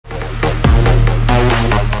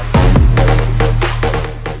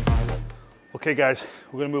Okay guys,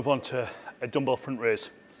 we're going to move on to a dumbbell front raise.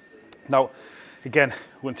 Now, again,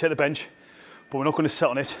 we're going to take the bench, but we're not going to sit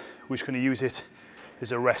on it. We're just going to use it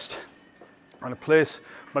as a rest. I'm going to place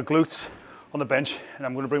my glutes on the bench and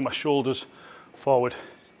I'm going to bring my shoulders forward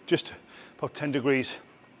just about 10 degrees.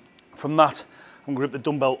 From that, I'm going to grip the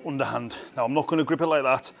dumbbell underhand. Now, I'm not going to grip it like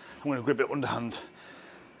that. I'm going to grip it underhand.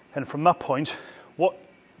 And from that point, what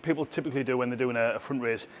people typically do when they're doing a front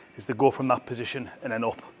raise is they go from that position and then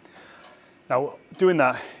up. Now, doing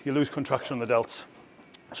that, you lose contraction on the delts.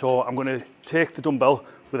 So I'm going to take the dumbbell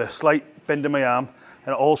with a slight bend in my arm,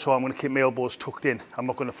 and also I'm going to keep my elbows tucked in. I'm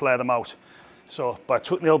not going to flare them out. So by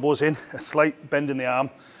tucking the elbows in, a slight bend in the arm,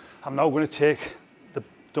 I'm now going to take the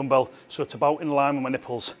dumbbell so it's about in line with my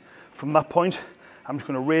nipples. From that point, I'm just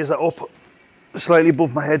going to raise that up slightly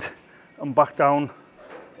above my head and back down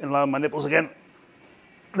in line with my nipples again,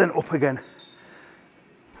 then up again.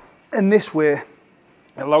 In this way,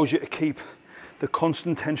 it allows you to keep the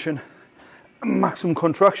constant tension and maximum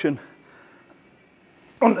contraction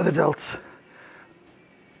onto the delts.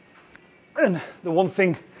 And the one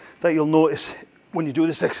thing that you'll notice when you do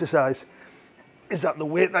this exercise is that the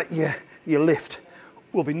weight that you lift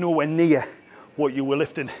will be nowhere near what you were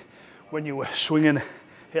lifting when you were swinging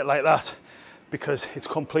it like that, because it's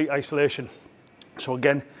complete isolation. So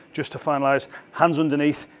again, just to finalize, hands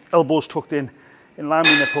underneath, elbows tucked in line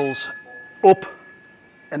with nipples, up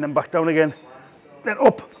and then back down again, then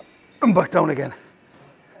up and back down again.